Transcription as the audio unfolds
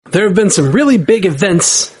there have been some really big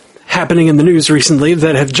events happening in the news recently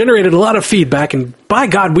that have generated a lot of feedback, and by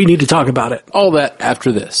God, we need to talk about it. All that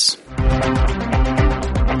after this.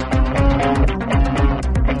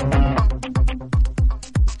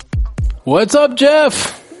 What's up,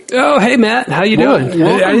 Jeff? Oh, hey, Matt. How you doing?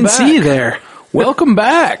 I didn't see you there. Welcome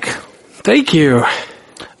back. Thank you.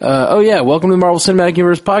 Welcome to the Marvel Cinematic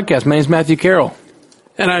Universe podcast. My name's Matthew Carroll.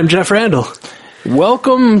 And I'm Jeff Randall.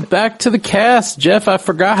 Welcome back to the cast, Jeff. I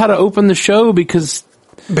forgot how to open the show because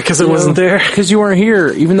it wasn't there. Because you weren't here,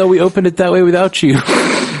 even though we opened it that way without you.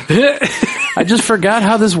 I just forgot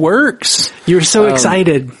how this works. You were so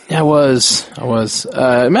excited. I was.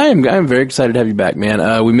 I'm very excited to have you back,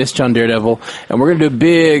 man. We missed you on Daredevil, and we're going to do a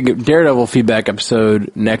big Daredevil feedback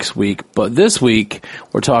episode next week. But this week,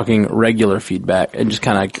 we're talking regular feedback and just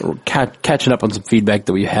kind of catching up on some feedback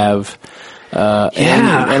that we have.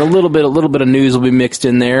 And a little bit of news will be mixed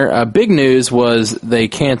in there. Big news was they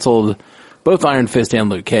canceled both Iron Fist and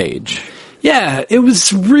Luke Cage. Yeah, it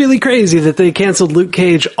was really crazy that they canceled Luke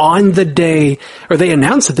Cage on the day, or they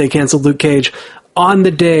announced that they canceled Luke Cage on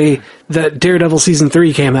the day that Daredevil Season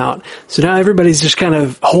 3 came out. So now everybody's just kind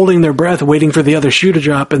of holding their breath, waiting for the other shoe to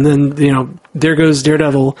drop, and then, there goes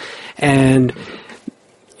Daredevil, and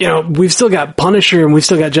we've still got Punisher and we've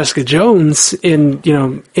still got Jessica Jones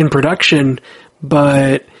in production,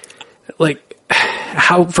 but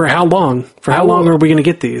for how long? For how long are we going to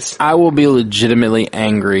get these? I will be legitimately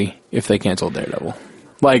angry if they cancel Daredevil.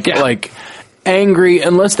 Angry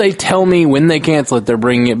unless they tell me when they cancel it, they're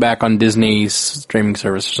bringing it back on Disney's streaming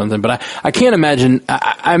service or something. But I can't imagine.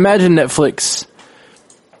 I imagine Netflix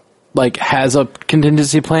has a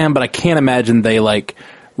contingency plan, but I can't imagine they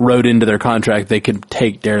wrote into their contract they could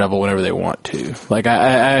take Daredevil whenever they want to.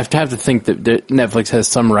 I have to think that Netflix has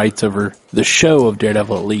some rights over the show of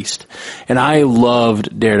Daredevil at least. And I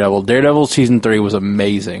loved Daredevil. Daredevil Season 3 was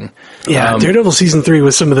amazing. Yeah, Daredevil Season 3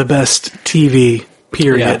 was some of the best TV,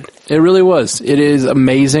 period. Yeah, it really was. It is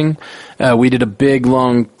amazing. We did a big,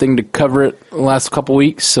 long thing to cover it the last couple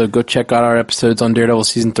weeks, so go check out our episodes on Daredevil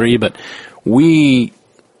Season 3. But we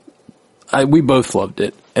both loved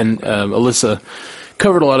it. And Alyssa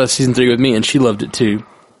covered a lot of Season 3 with me, and she loved it too.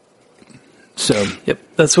 So, yep,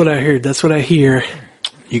 that's what I heard. That's what I hear.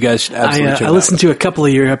 You guys should absolutely check it out. I listened to a couple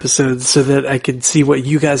of your episodes so that I could see what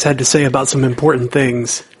you guys had to say about some important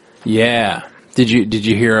things. Yeah. Did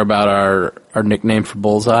you hear about our nickname for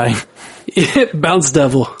Bullseye? Bounce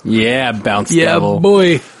Devil. Yeah, Bounce Devil. Yeah,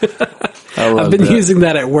 boy. I've been using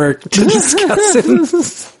that at work to discuss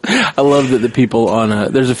it. I love that the people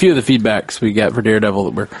on there's a few of the feedbacks we got for Daredevil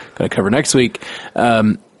that we're going to cover next week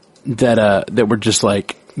that were just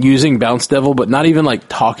using Bounce Devil, but not even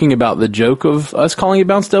talking about the joke of us calling it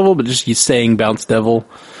Bounce Devil, but just you saying Bounce Devil.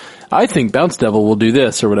 I think Bounce Devil will do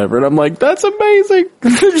this or whatever, and I'm like, that's amazing.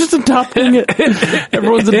 They're just adopting it.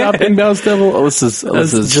 Everyone's adopting Bounce Devil. Alyssa's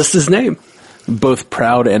that's just his name. Both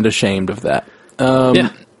proud and ashamed of that.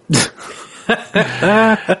 Yeah.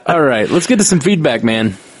 All right, let's get to some feedback,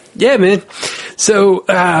 man. Yeah, man. So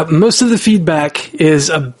most of the feedback is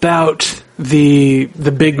about the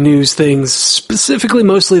big news things, specifically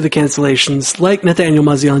mostly the cancellations, like Nathaniel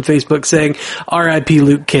Muzzy on Facebook saying, R.I.P.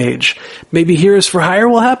 Luke Cage. Maybe Heroes for Hire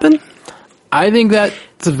will happen? I think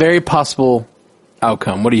that's a very possible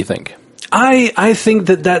outcome. What do you think? I think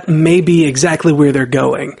that may be exactly where they're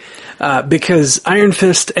going. Because Iron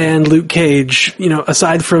Fist and Luke Cage,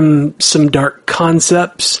 aside from some dark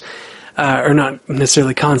concepts, or not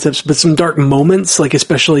necessarily concepts, but some dark moments,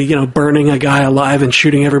 especially, burning a guy alive and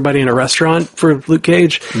shooting everybody in a restaurant for Luke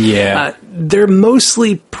Cage. Yeah. They're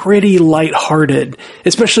mostly pretty lighthearted,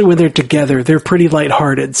 especially when they're together. They're pretty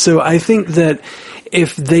lighthearted. So I think that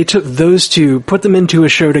if they took those two, put them into a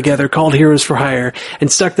show together called Heroes for Hire, and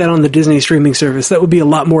stuck that on the Disney streaming service, that would be a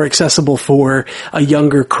lot more accessible for a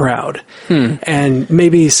younger crowd. And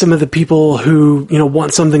maybe some of the people who,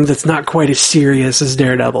 want something that's not quite as serious as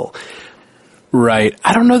Daredevil. Right.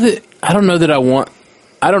 I don't know that I want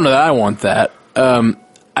that. And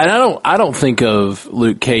I don't think of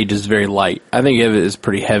Luke Cage as very light. I think of it as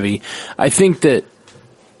pretty heavy. I think that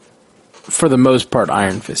for the most part,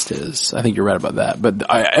 Iron Fist is. I think you're right about that. But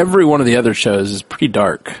every one of the other shows is pretty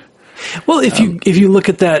dark. Well, if you look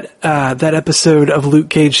at that episode of Luke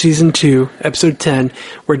Cage Season 2, Episode 10,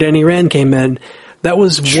 where Danny Rand came in, that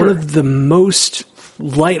was one of the most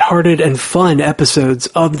lighthearted and fun episodes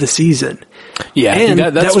of the season. Yeah, and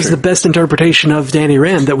that was true. the best interpretation of Danny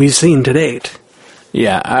Rand that we've seen to date.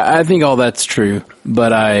 Yeah, I think all that's true,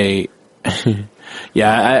 but I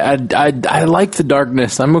like the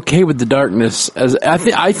darkness. I'm okay with the darkness.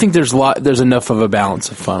 I think there's enough of a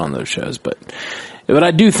balance of fun on those shows, but But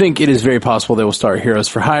I do think it is very possible they will start Heroes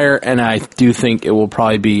for Hire, and I do think it will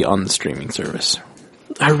probably be on the streaming service.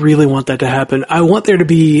 I really want that to happen. I want there to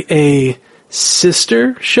be a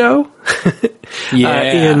sister show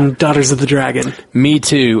in Daughters of the Dragon. Me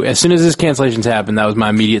too. As soon as this cancellations happened, that was my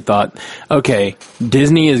immediate thought. Okay,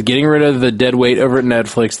 Disney is getting rid of the dead weight over at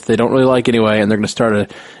Netflix that they don't really like anyway, and they're going to start a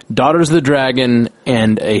Daughters of the Dragon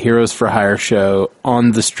and a Heroes for Hire show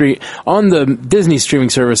on the Disney streaming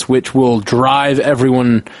service, which will drive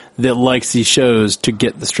everyone that likes these shows to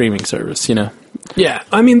get the streaming service, you know? Yeah,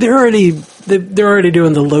 I mean they're already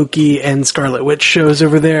doing the Loki and Scarlet Witch shows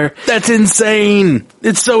over there. That's insane.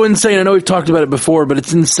 It's so insane. I know we've talked about it before, but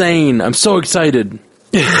it's insane. I'm so excited.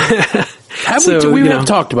 We have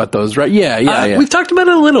talked about those, right? Yeah. We've talked about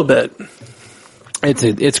it a little bit.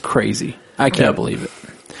 It's crazy. I can't believe it.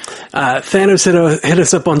 Thanos hit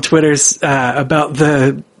us up on Twitter about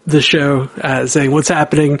the show, saying what's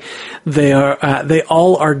happening. They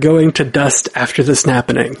all are going to dust after this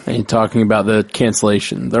happening. And talking about the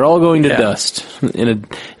cancellation. They're all going to dust in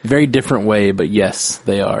a very different way, but yes,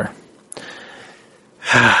 they are.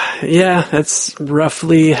 Yeah, that's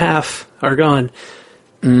roughly half are gone.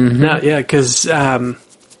 Mm-hmm. Because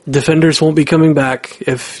Defenders won't be coming back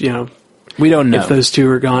if, we don't know. If those two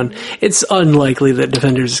are gone. It's unlikely that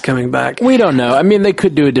Defenders is coming back. We don't know. I mean, they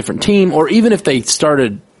could do a different team, or even if they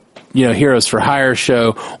started, Heroes for Hire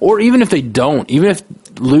show, or even if they don't, even if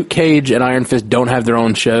Luke Cage and Iron Fist don't have their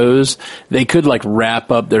own shows, they could, wrap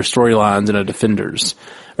up their storylines in a Defenders,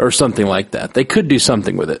 or something like that. They could do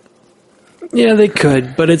something with it. Yeah, they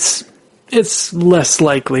could, but it's less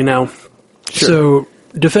likely now. Sure. So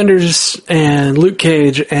Defenders and Luke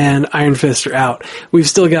Cage and Iron Fist are out. We've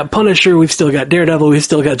still got Punisher, we've still got Daredevil, we've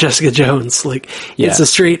still got Jessica Jones. It's a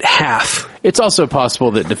straight half. It's also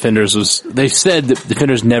possible that they said that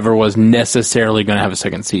Defenders never was necessarily going to have a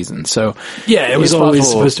second season. So yeah, it was always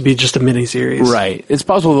supposed to be just a miniseries. Right. It's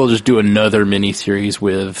possible they'll just do another miniseries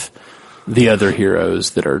with the other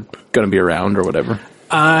heroes that are going to be around or whatever.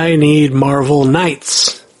 I need Marvel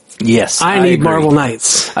Knights. Yes, I need Marvel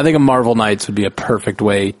Knights. I think a Marvel Knights would be a perfect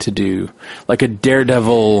way to do a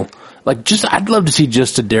Daredevil. I'd love to see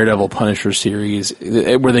just a Daredevil Punisher series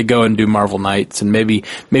where they go and do Marvel Knights and maybe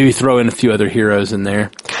throw in a few other heroes in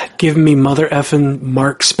there. Give me mother effing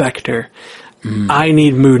Mark Spector. I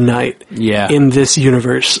need Moon Knight. In this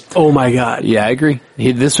universe. Oh my god. Yeah, I agree.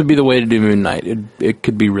 This would be the way to do Moon Knight. It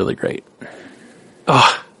could be really great.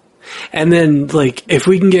 Oh. And then, if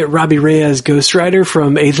we can get Robbie Reyes Ghost Rider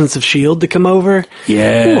from Agents of S.H.I.E.L.D. to come over.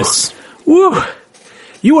 Yes. Woo.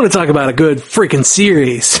 You want to talk about a good freaking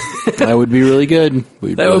series. That would be really good.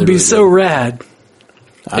 That would be so rad.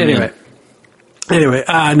 Anyway,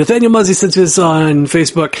 Nathaniel Muzzy sent this on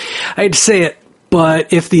Facebook. I hate to say it,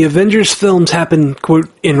 but if the Avengers films happen, quote,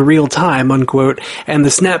 in real time, unquote, and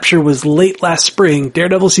the Snapshot was late last spring,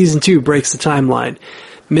 Daredevil Season 2 breaks the timeline.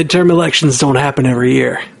 Midterm elections don't happen every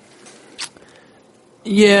year.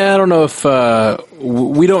 Yeah, I don't know if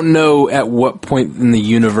we don't know at what point in the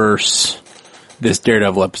universe this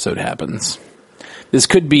Daredevil episode happens. This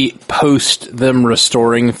could be post them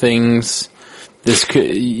restoring things.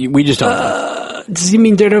 We just don't know. Does he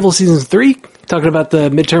mean Daredevil Season 3? Talking about the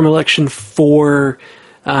midterm election for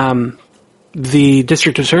the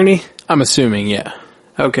district attorney? I'm assuming, yeah.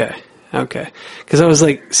 Okay. Because I was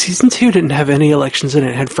like, Season 2 didn't have any elections in it.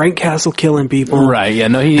 It had Frank Castle killing people. Right, yeah,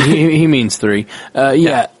 no, he means 3.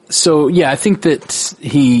 Yeah, so, yeah, I think that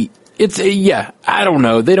I don't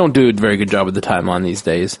know. They don't do a very good job with the timeline these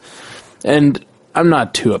days. And I'm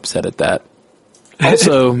not too upset at that.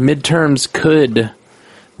 Also, midterms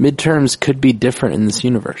could be different in this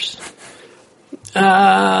universe.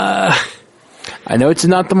 I know it's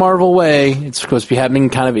not the Marvel way. It's supposed to be happening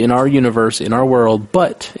kind of in our universe, in our world,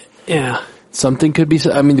 but yeah, something could be.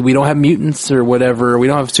 I mean, we don't have mutants or whatever. We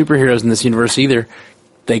don't have superheroes in this universe either.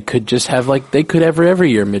 They could just have they could have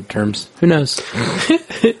every year midterms. Who knows?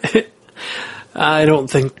 I don't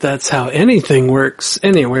think that's how anything works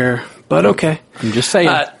anywhere, but okay. I'm just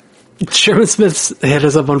saying. Sherman Smith hit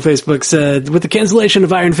us up on Facebook, said, with the cancellation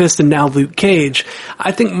of Iron Fist and now Luke Cage,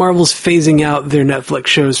 I think Marvel's phasing out their Netflix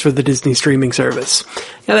shows for the Disney streaming service.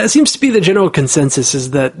 Now that seems to be the general consensus, is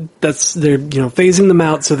they're phasing them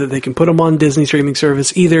out so that they can put them on Disney streaming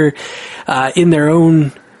service, either in their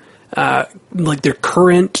own their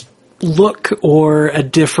current look or a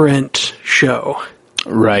different show.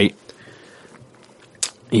 Right.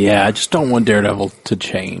 Yeah, I just don't want Daredevil to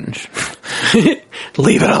change.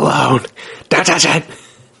 Leave it alone.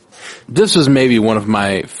 This was maybe one of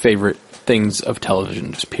my favorite things of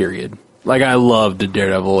television, just period. I loved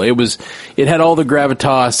Daredevil. It had all the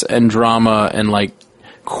gravitas and drama and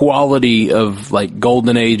quality of like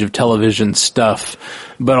golden age of television stuff,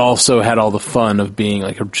 but also had all the fun of being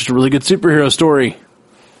like just a really good superhero story.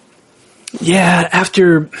 Yeah,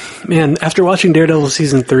 after watching Daredevil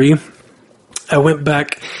season 3, I went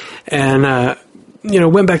back and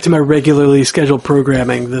went back to my regularly scheduled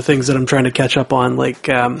programming, the things that I'm trying to catch up on, like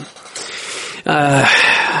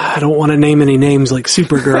I don't want to name any names like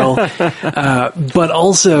Supergirl, but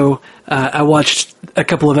also I watched a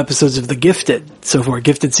couple of episodes of The Gifted so far,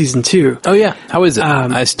 Gifted season 2. Oh yeah, how is it?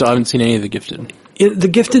 I still haven't seen any of The Gifted. The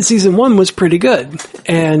Gifted season 1 was pretty good,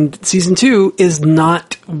 and season 2 is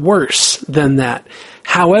not worse than that.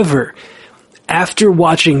 However, after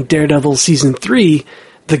watching Daredevil season 3,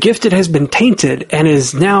 The Gifted has been tainted and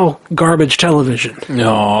is now garbage television.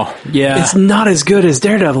 No, yeah, it's not as good as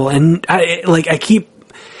Daredevil, and I keep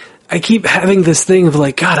having this thing of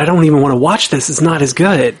like, God, I don't even want to watch this. It's not as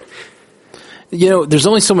good. There's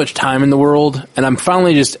only so much time in the world, and I'm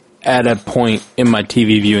finally just at a point in my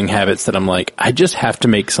TV viewing habits that I'm like, I just have to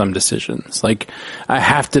make some decisions. Like, I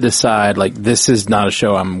have to decide, like, this is not a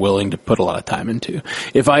show I'm willing to put a lot of time into.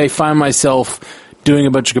 If I find myself doing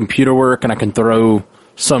a bunch of computer work and I can throw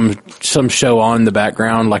some show on in the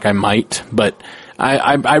background, like I might, but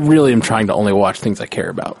I really am trying to only watch things I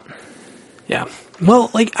care about. Yeah.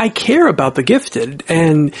 Well, like, I care about The Gifted,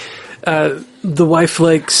 and the wife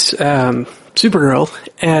likes Supergirl,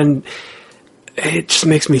 and it just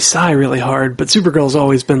makes me sigh really hard, but Supergirl's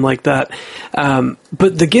always been like that.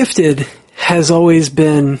 But The Gifted has always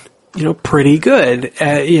been, pretty good.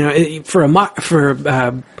 I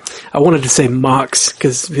wanted to say Mox,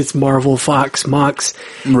 because it's Marvel, Fox, Mox.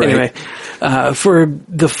 Right. Anyway, for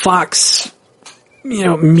the Fox,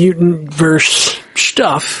 mutant verse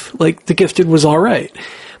stuff, like The Gifted was alright.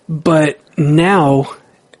 But now,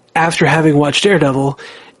 after having watched Daredevil,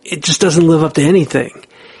 it just doesn't live up to anything.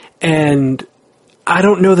 And I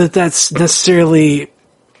don't know that that's necessarily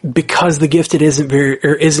because The Gifted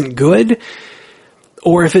isn't good,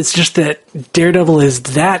 or if it's just that Daredevil is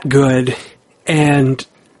that good, and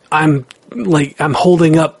I'm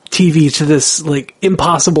holding up TV to this like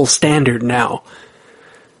impossible standard now.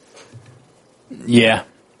 Yeah,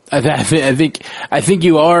 I think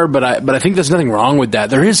you are, but I think there's nothing wrong with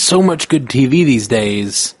that. There is so much good TV these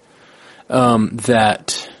days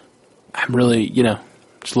that I'm really,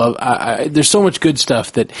 just love. There's so much good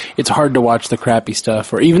stuff that it's hard to watch the crappy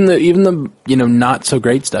stuff, or even the not so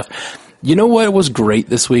great stuff. You know what was great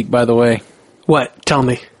this week, by the way? What? Tell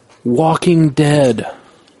me. Walking Dead.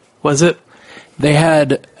 Was it? They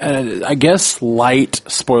had, I guess, light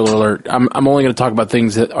spoiler alert. I'm only going to talk about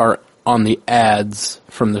things that are on the ads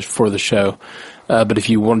for the show. But if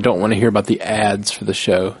you don't want to hear about the ads for the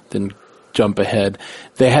show, then jump ahead.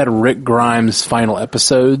 They had Rick Grimes' final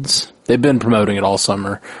episodes. They've been promoting it all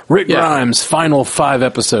summer. Rick Grimes' final 5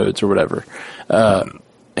 episodes or whatever.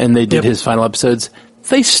 And they did his final episodes.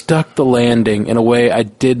 They stuck the landing in a way I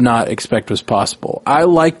did not expect was possible. I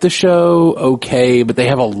like the show, okay, but they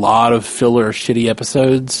have a lot of filler shitty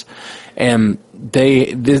episodes. And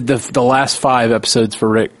the last 5 episodes for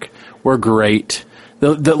Rick were great.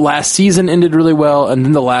 The last season ended really well, and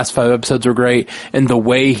then the last 5 episodes were great, and the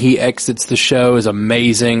way he exits the show is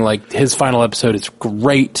amazing. Like, his final episode is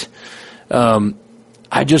great. I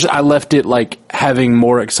left it like having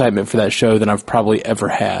more excitement for that show than I've probably ever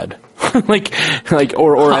had.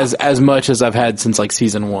 or as much as I've had since like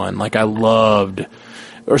season 1. Like, I loved,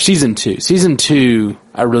 or season 2. Season 2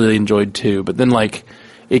 I really enjoyed too, but then like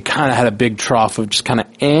it kind of had a big trough of just kind of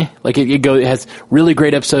like it has really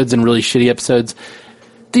great episodes and really shitty episodes.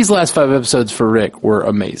 These last 5 episodes for Rick were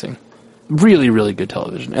amazing. Really, really good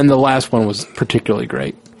television. And the last one was particularly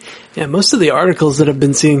great. Yeah, most of the articles that I've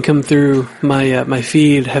been seeing come through my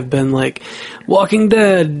feed have been like, Walking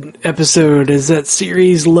Dead episode is at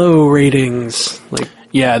series low ratings. Like,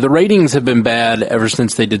 yeah, the ratings have been bad ever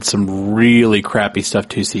since they did some really crappy stuff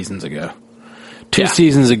 2 seasons ago. 2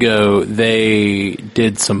 seasons ago, they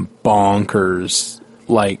did some bonkers,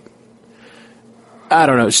 like, I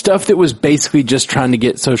don't know, stuff that was basically just trying to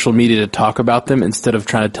get social media to talk about them instead of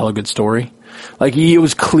trying to tell a good story. Like, it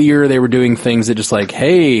was clear they were doing things that just like,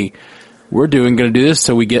 hey, we're going to do this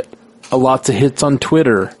so we get lots of hits on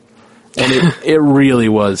Twitter. And it really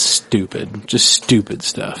was stupid. Just stupid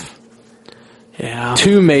stuff. Yeah.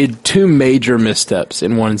 Two major missteps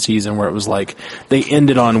in one season where it was like, they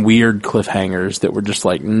ended on weird cliffhangers that were just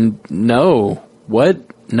like, no. What?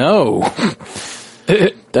 No.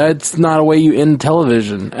 That's not a way you end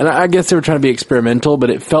television. And I guess they were trying to be experimental, but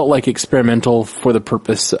it felt like experimental for the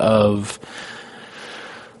purpose of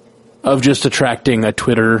just attracting a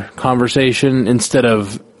Twitter conversation instead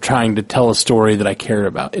of trying to tell a story that I cared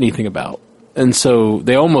about, anything about. And so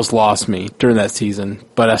they almost lost me during that season,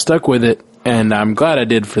 but I stuck with it, and I'm glad I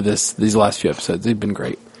did for these last few episodes. They've been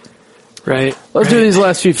great. Right. Let's do these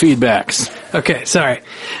last few feedbacks. Okay, sorry.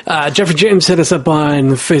 Jeffrey James hit us up on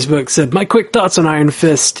Facebook, said, my quick thoughts on Iron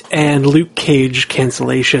Fist and Luke Cage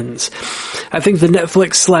cancellations. I think the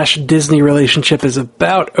Netflix/Disney relationship is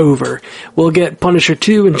about over. We'll get Punisher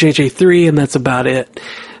 2 and JJ3, and that's about it.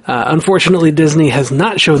 Unfortunately, Disney has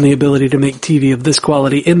not shown the ability to make TV of this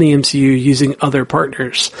quality in the MCU using other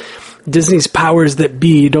partners. Disney's powers that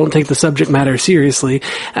be don't take the subject matter seriously,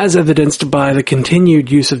 as evidenced by the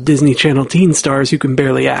continued use of Disney Channel teen stars who can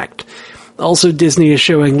barely act. Also, Disney is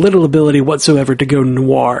showing little ability whatsoever to go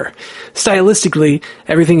noir. Stylistically,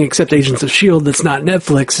 everything except Agents of S.H.I.E.L.D. that's not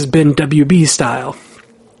Netflix has been WB style.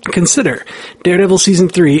 Consider, Daredevil Season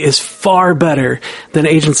 3 is far better than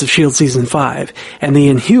Agents of S.H.I.E.L.D. Season 5, and The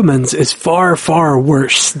Inhumans is far, far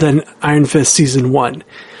worse than Iron Fist Season 1.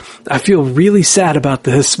 I feel really sad about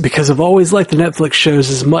this because I've always liked the Netflix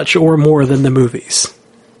shows as much or more than the movies.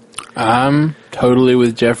 I'm totally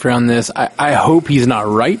with Jeffrey on this. I hope he's not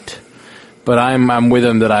right, but I'm with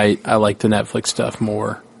him that I like the Netflix stuff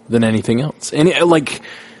more than anything else. And like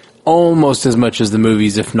almost as much as the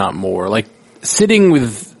movies, if not more. Like sitting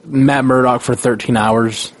with Matt Murdock for 13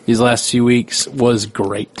 hours these last few weeks was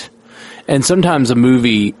great. And sometimes a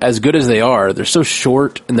movie, as good as they are, they're so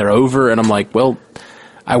short and they're over, and I'm like, well,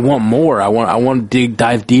 I want more. I want to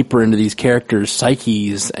dive deeper into these characters'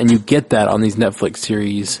 psyches, and you get that on these Netflix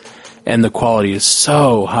series, and the quality is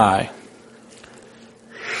so high.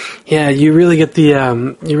 Yeah, you really get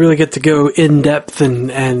to go in depth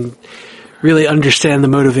and really understand the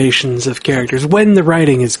motivations of characters when the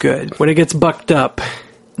writing is good, when it gets bucked up.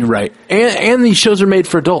 Right. And these shows are made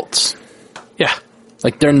for adults. Yeah.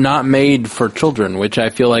 Like, they're not made for children, which I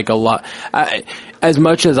feel like a lot... as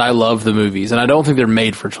much as I love the movies, and I don't think they're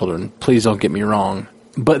made for children, please don't get me wrong,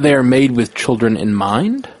 but they are made with children in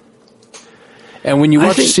mind. And when you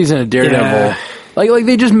watch a season of Daredevil, like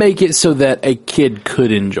they just make it so that a kid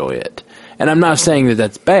could enjoy it. And I'm not saying that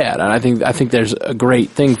that's bad. And I think there's a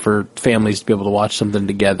great thing for families to be able to watch something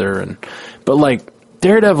together. But like,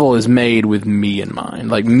 Daredevil is made with me in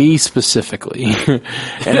mind, like me specifically, and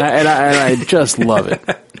I just love it.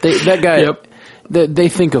 That guy, yep. They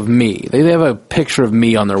think of me. They have a picture of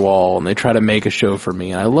me on their wall, and they try to make a show for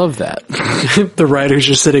me. And I love that. The writers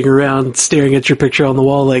are sitting around staring at your picture on the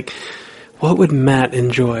wall, like, what would Matt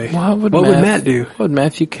enjoy? What would Matt do? What would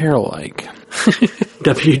Matthew Carroll like?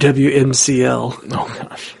 WWMCL. Oh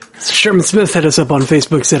gosh. Sherman Smith hit us up on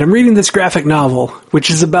Facebook, said, I'm reading this graphic novel, which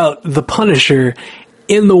is about the Punisher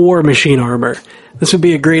in the War Machine armor. This would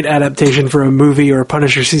be a great adaptation for a movie or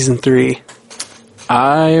Punisher Season 3.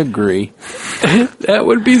 I agree. That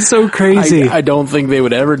would be so crazy. I don't think they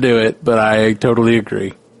would ever do it, but I totally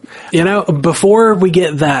agree. You know, before we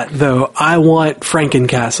get that, though, I want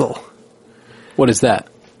Frankencastle. What is that?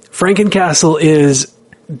 Frankencastle is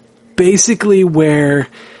basically where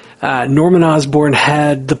Norman Osborn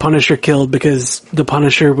had the Punisher killed because the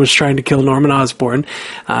Punisher was trying to kill Norman Osborn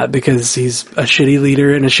because he's a shitty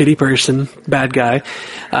leader and a shitty person, bad guy.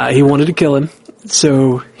 He wanted to kill him.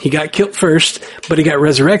 So he got killed first, but he got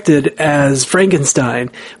resurrected as Frankenstein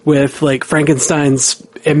with like Frankenstein's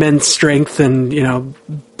immense strength and, you know,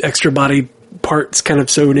 extra body parts kind of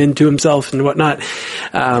sewn into himself and whatnot.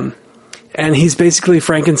 And he's basically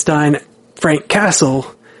Frankenstein, Frank Castle,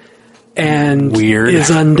 and weird. Is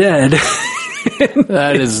undead.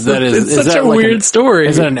 That is such that a like weird story.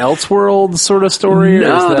 Is that an Elseworld sort of story?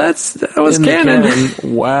 No, that was canon.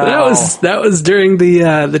 Wow, that was during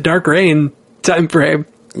the Dark Reign time frame.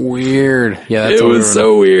 Weird. Yeah, that's it was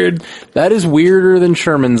so weird. That is weirder than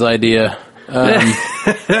Sherman's idea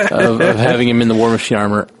of having him in the War Machine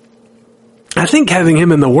armor. I think having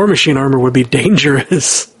him in the War Machine armor would be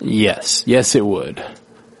dangerous. Yes, it would.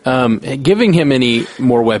 Giving him any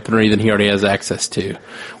more weaponry than he already has access to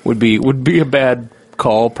would be a bad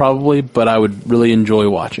call, probably, but I would really enjoy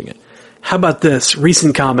watching it. How about this?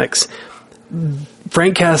 Recent comics.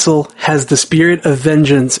 Frank Castle has the spirit of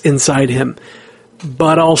vengeance inside him,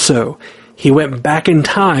 but also he went back in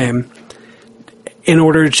time in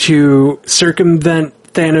order to circumvent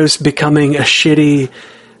Thanos becoming a shitty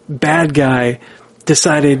bad guy,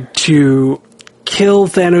 decided to kill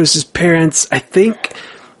Thanos' parents. I think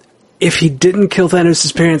if he didn't kill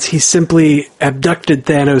Thanos' parents, he simply abducted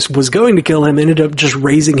Thanos, was going to kill him, ended up just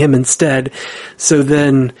raising him instead. So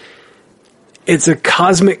then it's a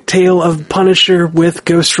cosmic tale of Punisher with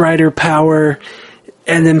Ghost Rider power,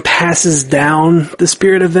 and then passes down the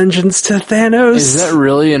spirit of vengeance to Thanos. Is that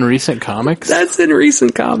really in recent comics? That's in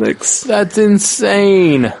recent comics. That's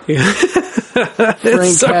insane.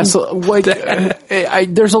 Frank so Castle, like,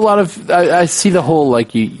 there's a lot of, I see the whole,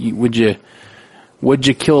 like, would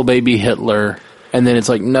you kill baby Hitler? And then it's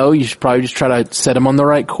like, no, you should probably just try to set him on the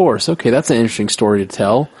right course. Okay, that's an interesting story to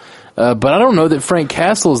tell. But I don't know that Frank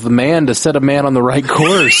Castle is the man to set a man on the right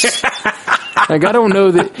course. Like, I don't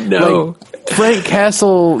know that. No. Like, Frank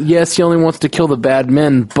Castle, yes, he only wants to kill the bad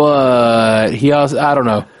men, but he also, I don't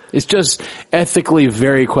know. It's just ethically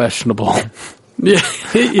very questionable. Yeah.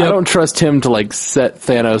 Yep. I don't trust him to, like, set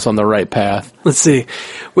Thanos on the right path. Let's see.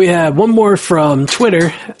 We have one more from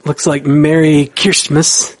Twitter. Looks like Merry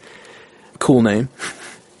Christmas. Cool name.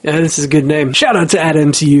 Yeah, this is a good name. Shout out to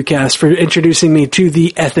 @MCUcast for introducing me to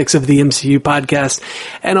the Ethics of the MCU podcast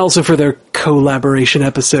and also for their collaboration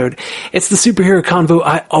episode. It's the superhero convo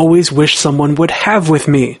I always wish someone would have with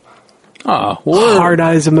me. Oh, well, Hard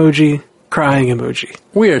eyes emoji, crying emoji.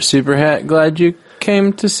 we are super glad you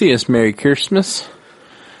came to see us. Merry Christmas.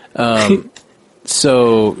 So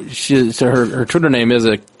her Twitter name is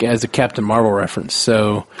has a Captain Marvel reference.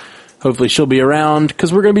 So hopefully she'll be around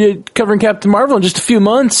because we're going to be covering Captain Marvel in just a few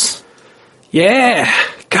months. Yeah.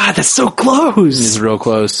 God, that's so It's close. real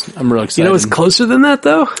close. I'm real excited. You know what's closer than that,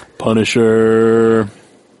 though? Punisher.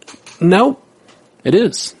 Nope. It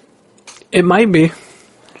is. It might be.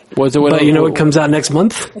 But You know what comes out next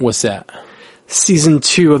month? What's that? Season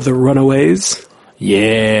 2 of The Runaways.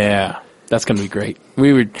 Yeah. That's going to be great.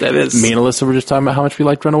 That is. Me and Alyssa were just talking about how much we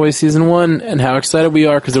liked Runaways Season 1 and how excited we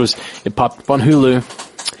are because it popped up on Hulu.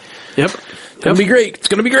 Yep. It's going to be great. It's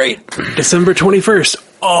going to be great. December 21st.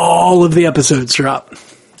 All of the episodes drop.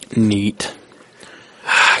 Neat.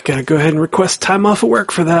 I gotta go ahead and request time off of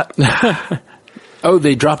work for that. Oh,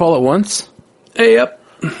 they drop all at once? Yep.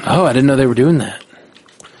 Oh, I didn't know they were doing that.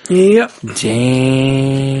 Yep.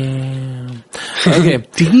 Damn. Okay.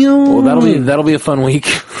 Damn. Well, that'll be a fun week.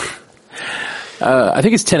 I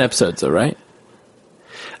think it's 10 episodes, though, right?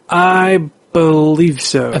 I believe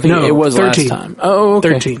so. I think it was 13. last time. Oh,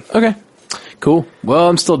 okay. 13. Okay. Cool. Well,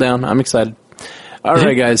 I'm still down. I'm excited. All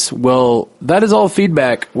right, guys. Well, that is all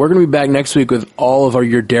feedback. We're going to be back next week with all of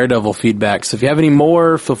your Daredevil feedback. So if you have any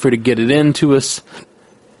more, feel free to get it in to us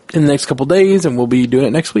in the next couple days, and we'll be doing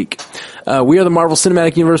it next week. We are the Marvel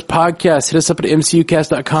Cinematic Universe podcast. Hit us up at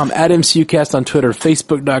mcucast.com, at mcucast on Twitter,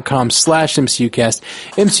 facebook.com/mcucast,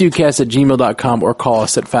 mcucast@gmail.com, or call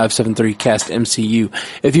us at 573-CAST-MCU.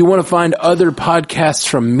 If you want to find other podcasts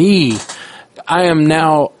from me, I am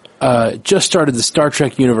now just started the Star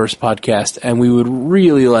Trek Universe podcast, and we would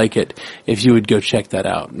really like it if you would go check that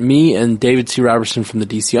out. Me and David C. Robertson from the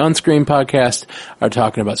DC On Screen podcast are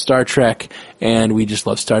talking about Star Trek, and we just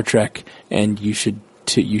love Star Trek, and you should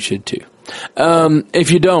too.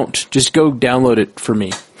 If you don't, just go download it for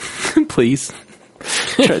me, please.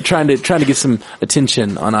 trying to get some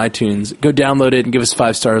attention on iTunes. Go download it and give us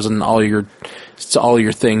 5 stars on all your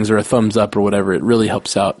things, or a thumbs up or whatever. It really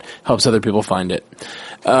helps other people find it.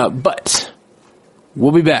 But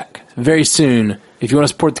we'll be back very soon. If you want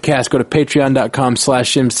to support the cast, go to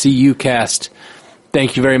patreon.com/MCUcast.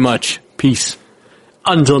 Thank you very much. Peace.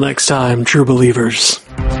 Until next time, true believers.